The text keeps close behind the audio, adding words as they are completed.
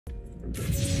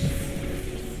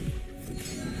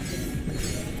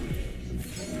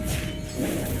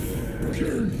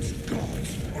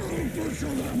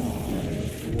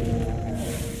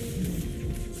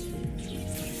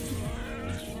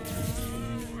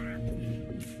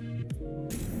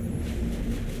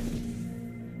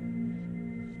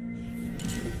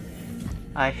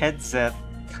I hate Z,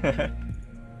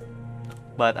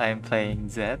 but I'm playing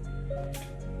Z.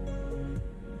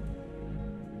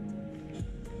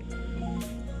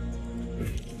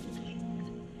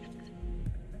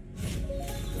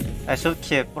 I should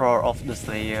keep Roar of the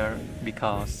Slayer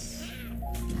because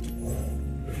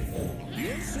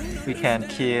we can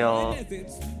kill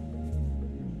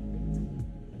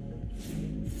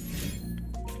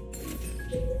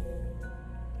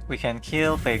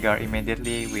Veigar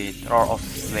immediately with Roar of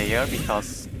Slayer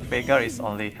because Veigar is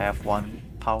only have one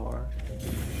power,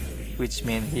 which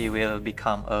means he will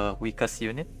become a weakest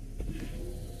unit.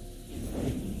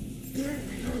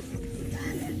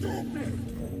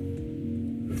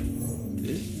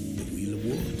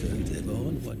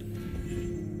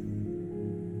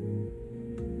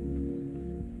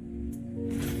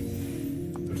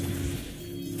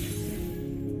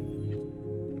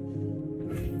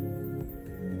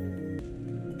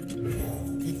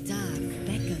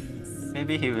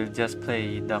 Maybe he will just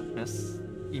play Darkness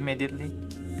immediately,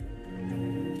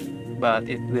 but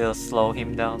it will slow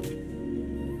him down.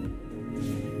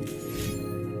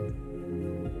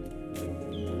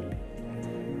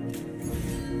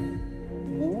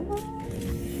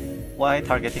 Why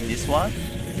targeting this one?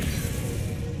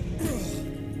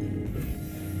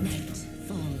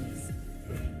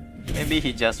 Maybe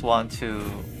he just want to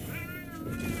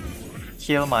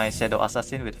kill my Shadow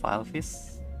Assassin with Vile Fist.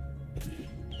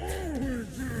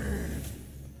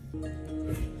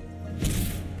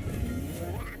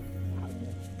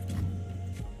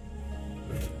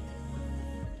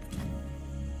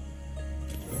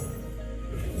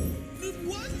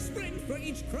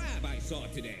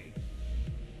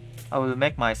 I will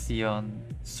make my Sion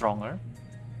stronger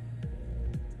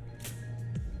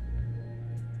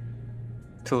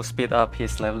to speed up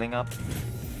his leveling up.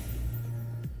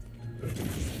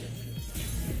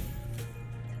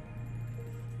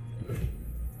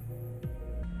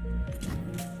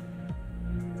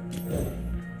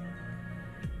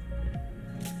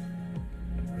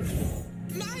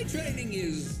 My training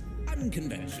is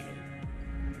unconventional.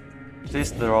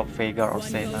 Please drop Veigar or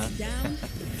Senna.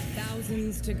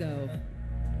 Thousands to go.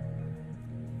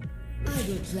 I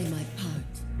will play my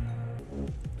part.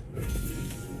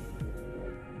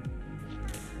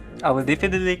 I will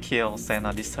definitely kill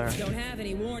Senna this turn. Don't have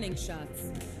any warning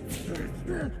shots.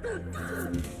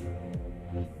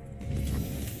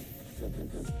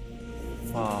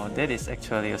 Wow, that is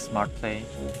actually a smart play.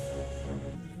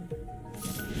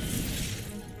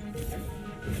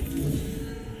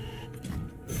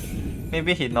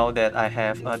 Maybe he know that I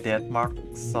have a death mark,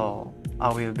 so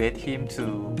I will bait him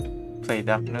to play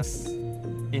Darkness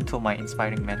into my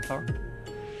Inspiring Mentor.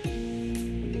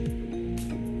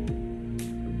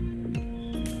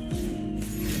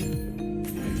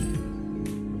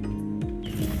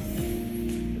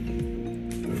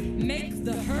 Make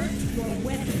the hurt your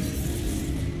weapon.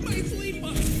 My sleep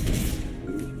up.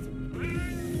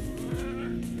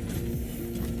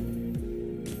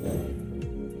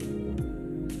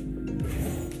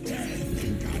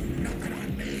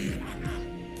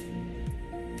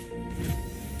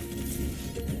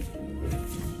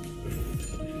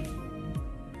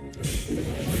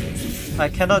 I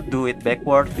cannot do it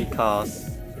backward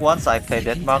because once I play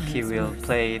that mark, he will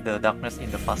play the Darkness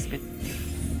in the fast speed.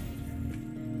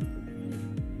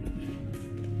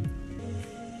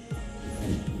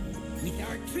 With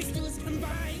our crystals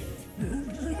combined.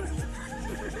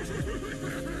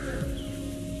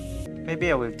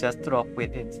 Maybe I will just drop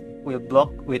with it. Will block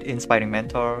with Inspiring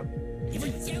Mentor.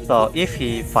 So if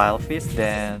he Vile Fist,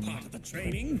 then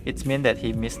it means that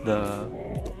he missed the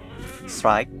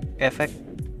strike effect.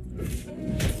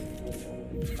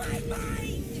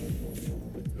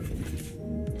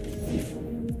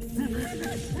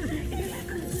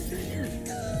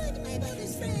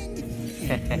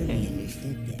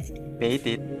 Bait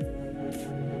it.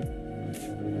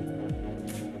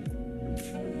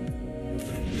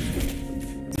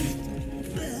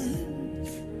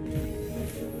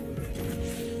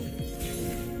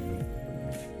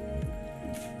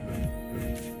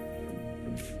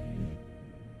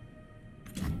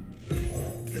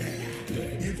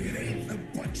 If it ain't the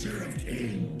Butcher of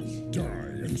Kings, die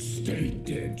and stay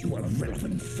dead, you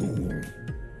irrelevant fool.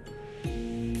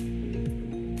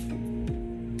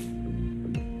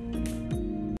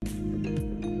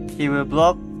 He will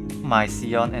block my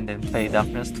Sion and then play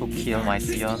Darkness to kill my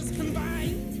Sion.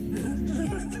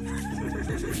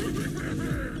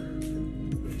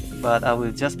 But I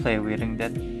will just play Wearing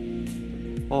Dead.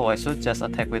 Oh, I should just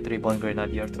attack with Reborn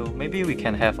Granadier too. Maybe we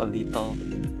can have a little.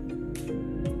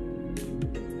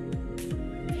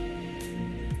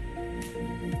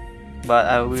 But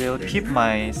I will keep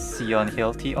my Sion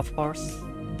healthy, of course.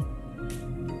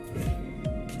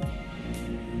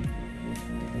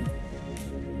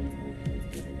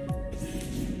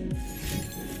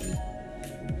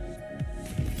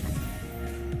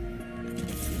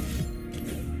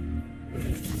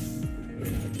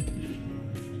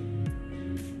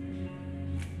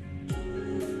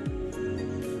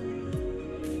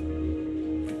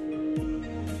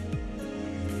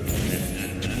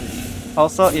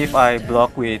 Also, if I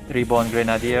block with Reborn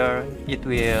Grenadier, it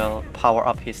will power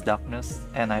up his Darkness,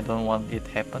 and I don't want it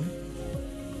happen.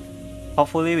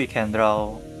 Hopefully we can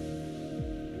draw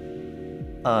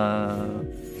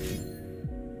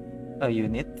a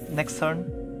unit next turn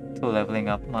to leveling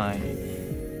up my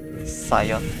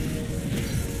Sion.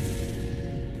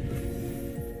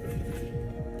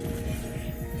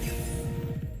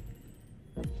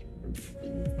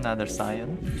 Another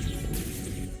Sion.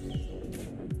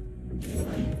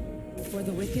 For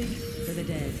the wicked, for the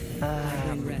dead,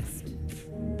 I bring rest.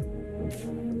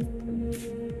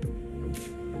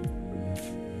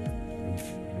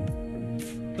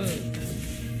 Boom.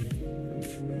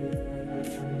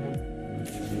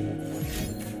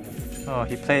 Oh,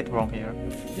 he played wrong here.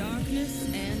 Darkness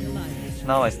and light.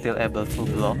 Now I'm still able to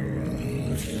block.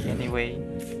 Anyway.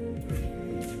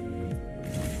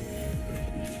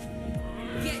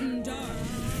 Getting dark.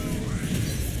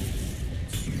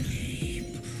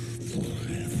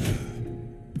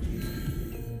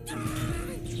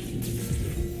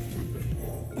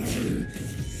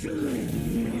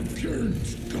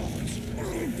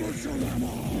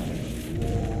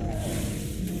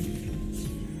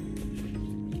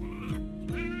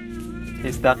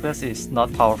 His Darkness is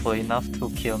not powerful enough to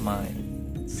kill my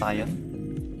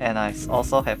Sion, and I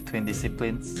also have Twin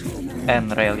Disciplines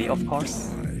and Rally, of course.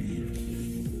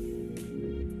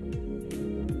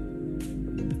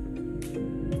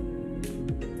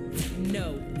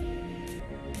 No.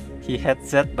 He had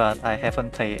Z, but I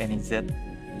haven't played any Z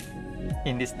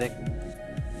in this deck.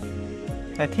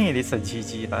 I think it is a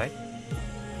GG, right?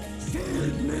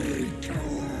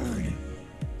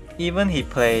 Even he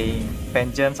play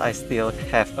Vengeance, I still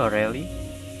have a Rally.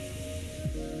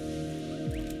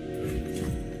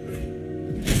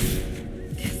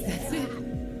 That's it.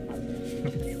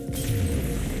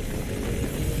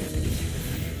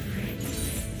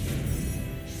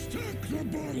 Stack the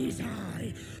bodies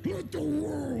high. Let the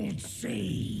world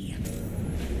see.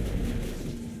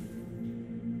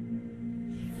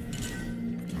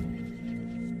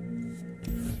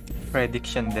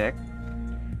 Prediction deck.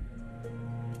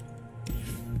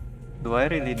 Do I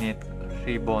really need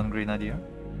Reborn Grenadier?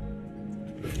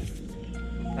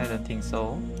 I don't think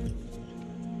so.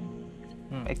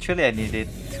 Actually, I needed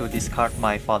to discard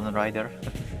my Fallen Rider.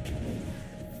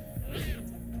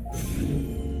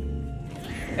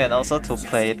 And also to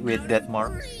play it with Death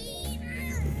Mark.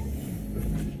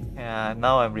 Yeah,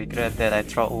 now I regret that I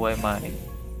throw away my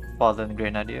Fallen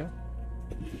Grenadier.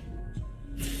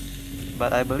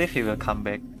 But I believe he will come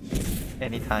back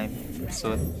anytime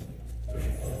soon.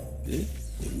 Good.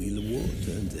 The wheel of war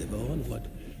turns ever onward.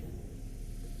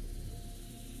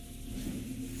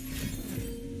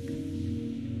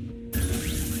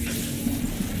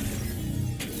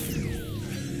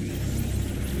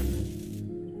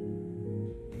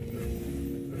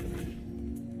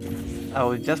 I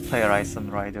will just play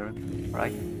Ryzen Rider,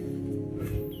 right?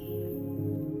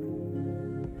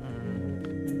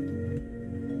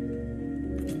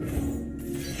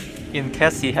 In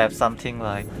case he have something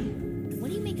like What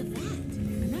do you make of that?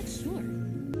 I'm not sure.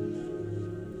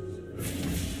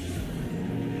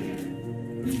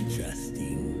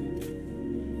 Interesting.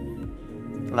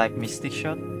 like Mystic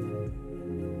Shot.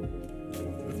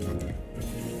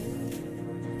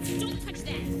 Don't touch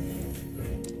that.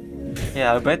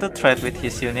 Yeah, I better trade with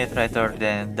his unit rather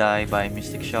than die by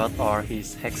Mystic Shot or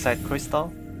his Hexite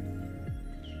Crystal.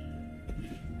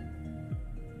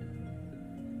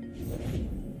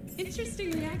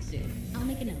 Interesting reaction. I'll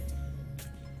make a note.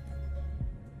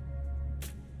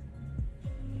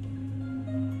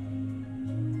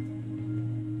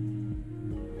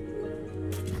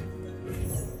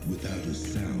 Without a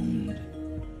sound.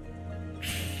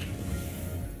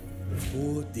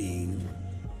 14.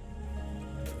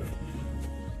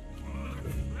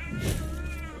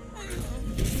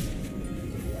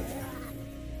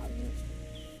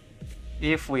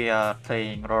 if we are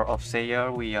playing Roar of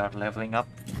Sayer, we are leveling up.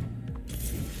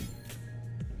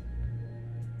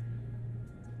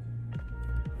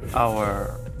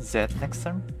 Our Z next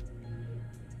turn.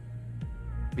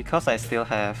 Because I still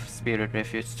have Spirit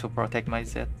Refuge to protect my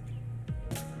Z.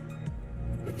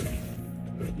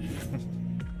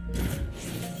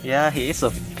 Yeah, he is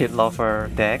a Pit Lover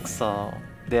deck, so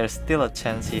there's still a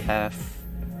chance he have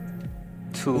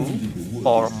 2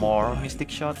 or more Mystic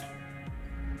Shot.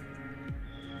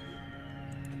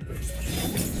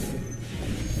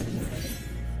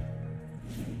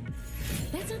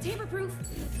 That's not tamper-proof.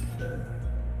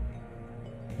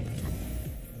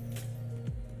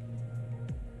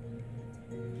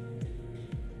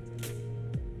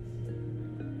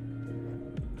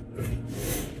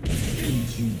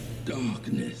 Into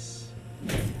darkness.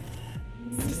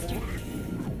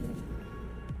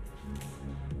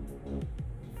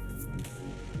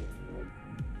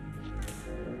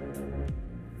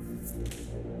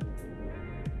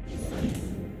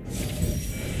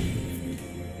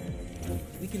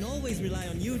 We can always rely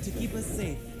on you to keep us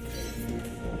safe.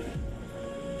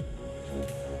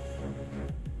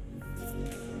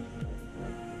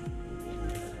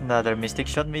 Another Mystic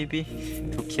Shot maybe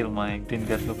to kill my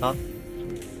Greenglade Lookout.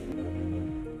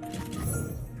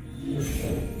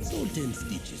 So 10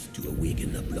 stitches to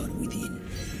awaken the blood within.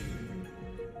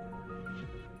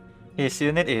 His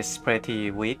unit is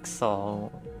pretty weak,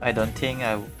 so I don't think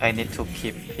I need to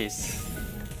keep his.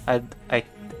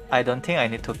 I don't think I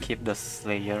need to keep the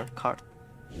Slayer card.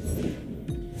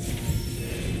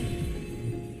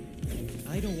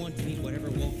 I don't want to meet whatever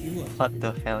woke you up. What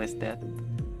the hell is that?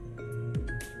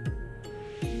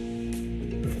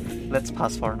 Let's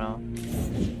pass for now.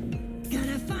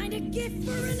 Gonna find a gift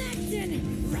for Renekton,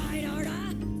 right,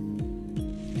 Arda?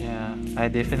 Yeah, I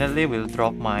definitely will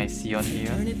drop my Sion here.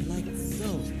 Turn it like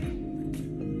so.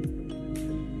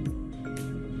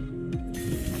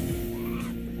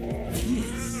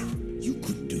 Yes, you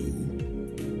could do.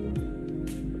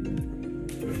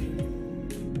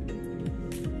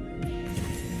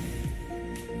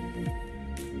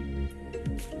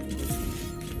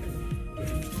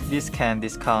 This can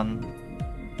discount.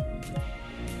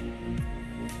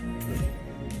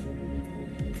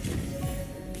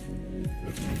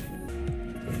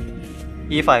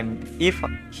 If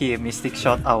he Mystic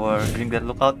Shot our Greenglade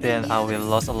Lookout, then I will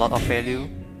lose a lot of value,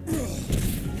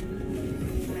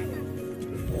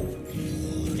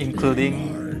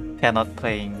 including cannot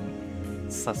playing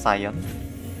Sion.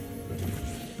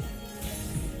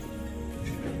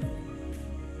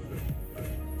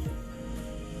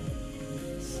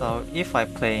 So if I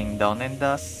playing Dawn and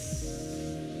Dusk,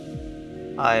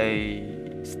 I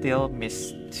still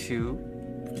miss 2.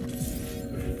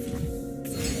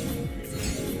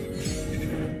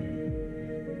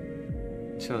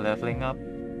 To leveling up.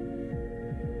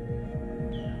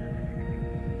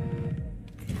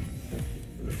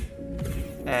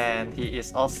 And he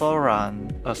is also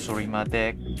run a Shurima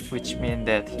deck, which means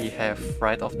that he have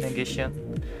Right of Negation.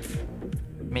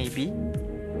 Maybe.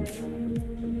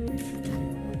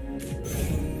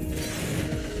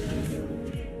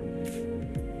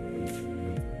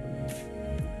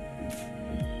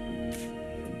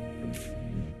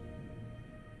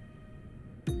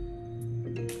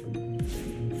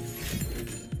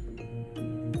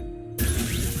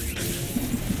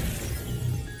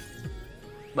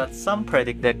 But some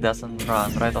predict deck doesn't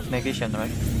run Right of Negation,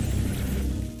 right?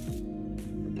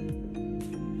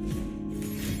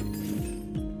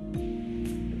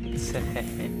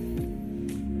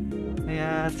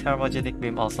 Yeah, Thermogenic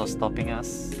Beam also stopping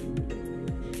us.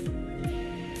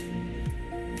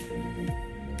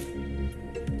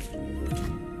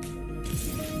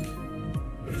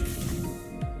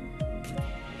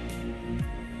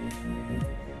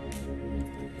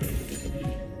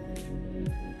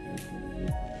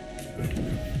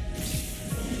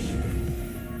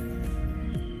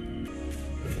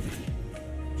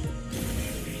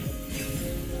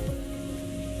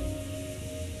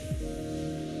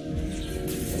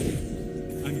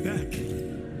 I'm back.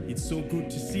 It's so good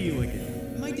to see you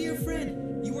again. My dear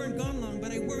friend, you weren't gone long,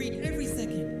 but I worried every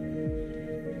second.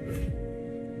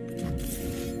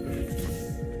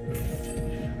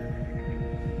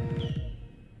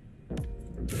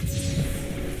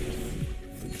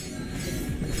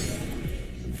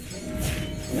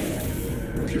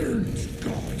 Kings,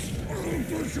 gods, I'll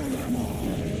butcher them all.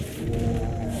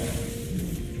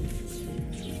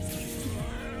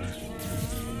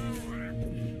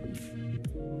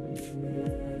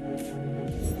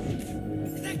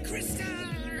 The crystal!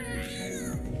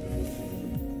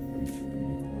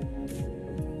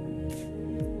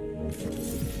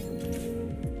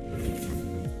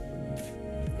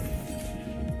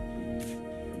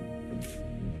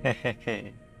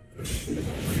 The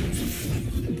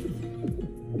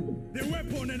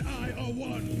weapon and I are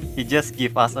one. He just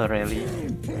give us a rally.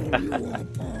 Pull you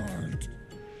apart.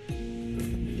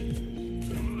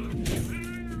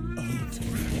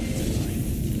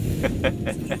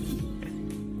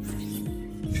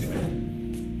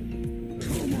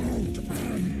 Come out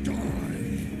and die.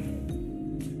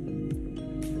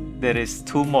 There is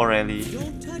 2 more rally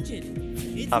Don't touch it.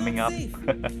 It's coming up.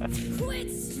 unsafe.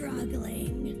 Quit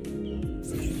struggling.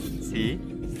 See?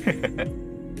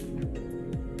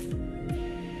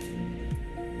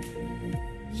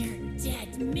 You're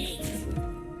dead meat.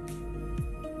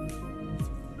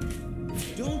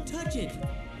 Don't touch it.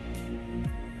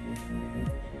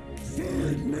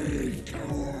 Find me,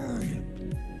 coward.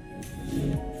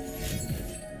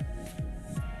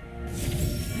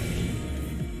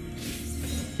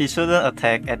 He shouldn't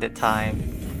attack at the time.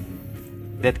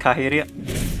 That Kahiri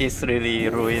is really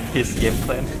ruined his game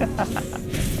plan.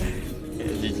 Yeah,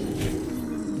 GG.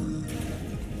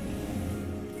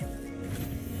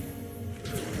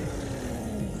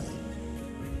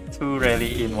 Two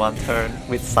rally in one turn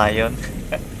with Sion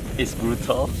is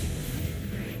brutal.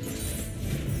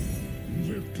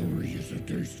 Victory is a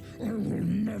taste I will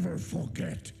never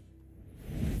forget.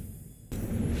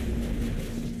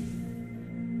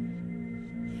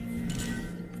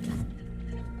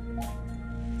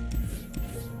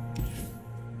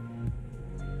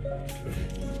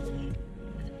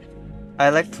 I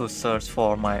like to search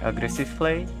for my aggressive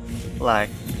play,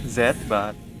 like Z,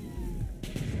 but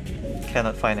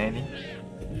cannot find any.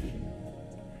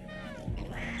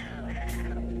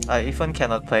 I even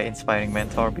cannot play Inspiring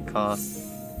Mentor because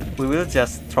we will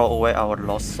just throw away our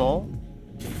Lost Soul.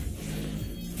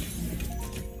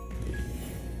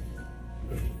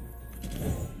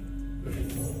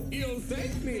 You'll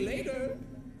thank me later.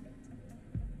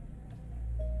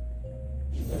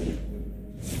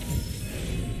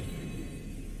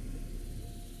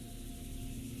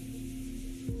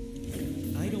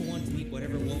 I don't want to eat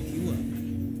whatever woke you up.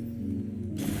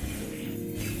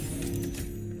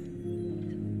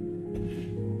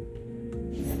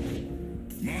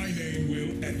 My name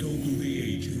will echo through the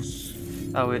ages.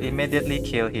 I will immediately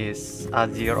kill his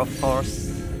Azir, of course.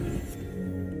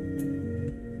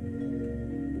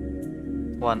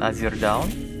 One Azir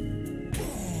down.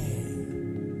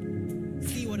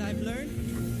 See what I've learned?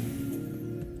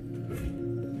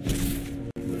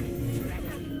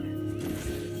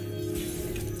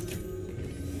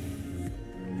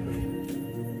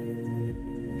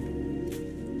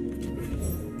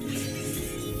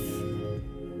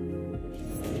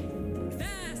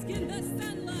 Bask in the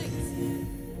sunlight.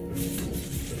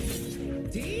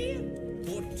 Tea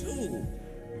for two.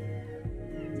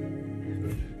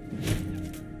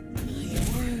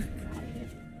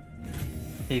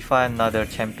 He find another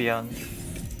champion.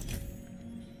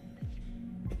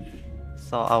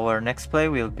 So our next play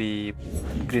will be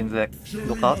Greenglade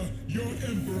Lookout Your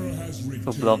emperor has to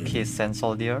returned. block his Sand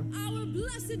Soldier. Our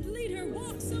blessed leader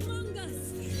walks among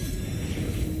us.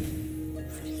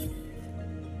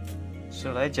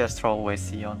 Should I just throw away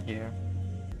Sion here?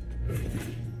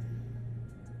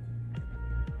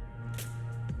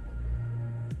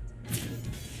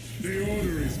 The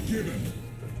order is given.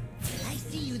 I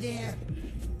see you there.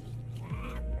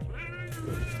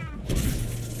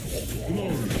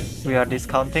 Glorious. We are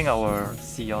discounting our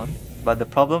Sion, but the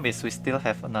problem is we still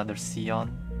have another Sion,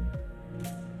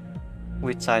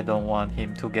 which I don't want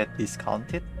him to get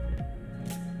discounted.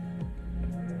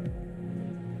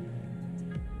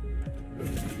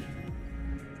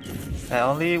 I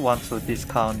only want to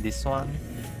discount this one.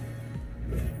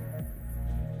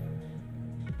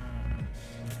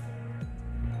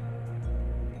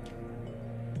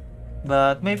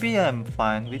 But maybe I'm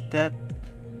fine with that.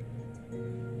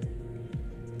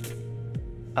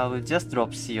 I will just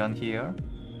drop Sion here,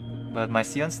 but my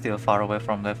Sion's still far away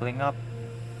from leveling up.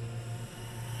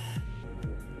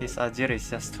 This Azir is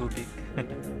just too big.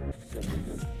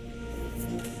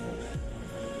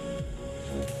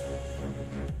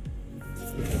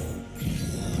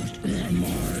 Am I?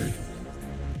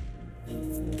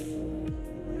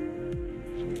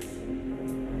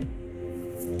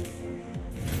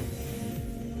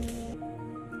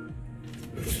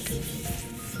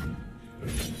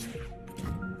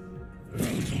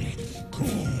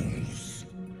 Calls.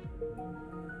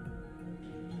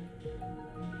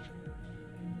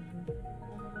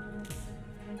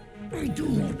 I do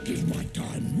not give my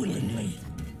time willingly.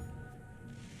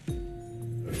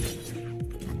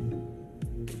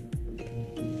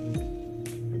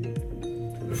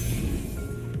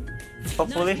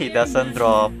 Hopefully he doesn't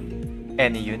drop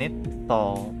any unit,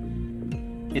 so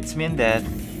it means that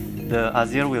the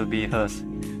Azir will be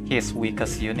his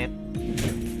weakest unit.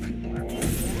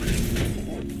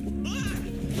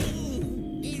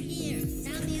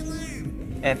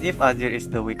 And if Azir is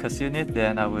the weakest unit,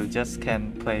 then I will just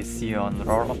can play Sion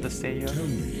Roar of the Sayer. Tell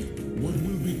me, what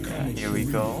will become of Here we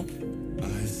go.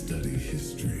 I study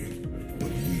history, but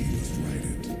we must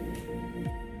write it.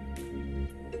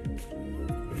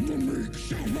 The meek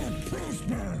shall not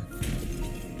prosper!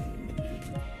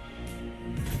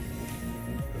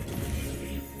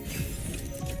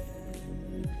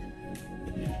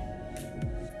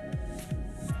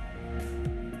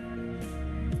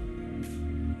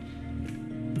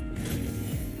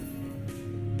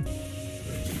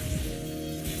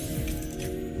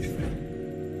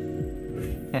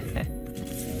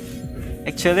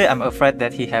 Actually, I'm afraid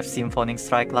that he have Symphonic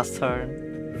Strike last turn.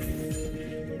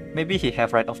 Maybe he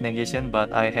have Right of Negation,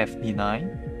 but I have Deny.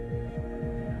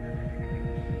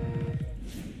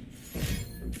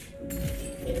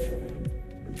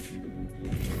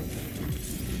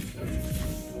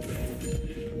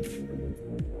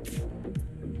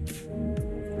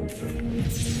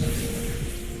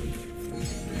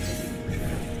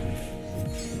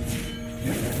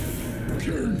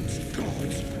 Kings,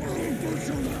 gods, I'll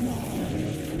butcher them all!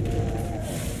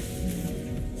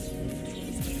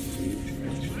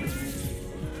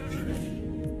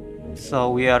 So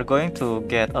we are going to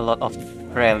get a lot of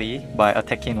rally by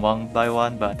attacking one by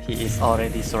one, but he is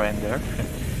already surrendered.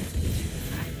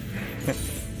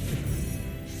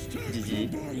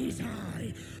 GG. Bodies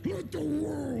high, let the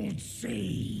world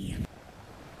see!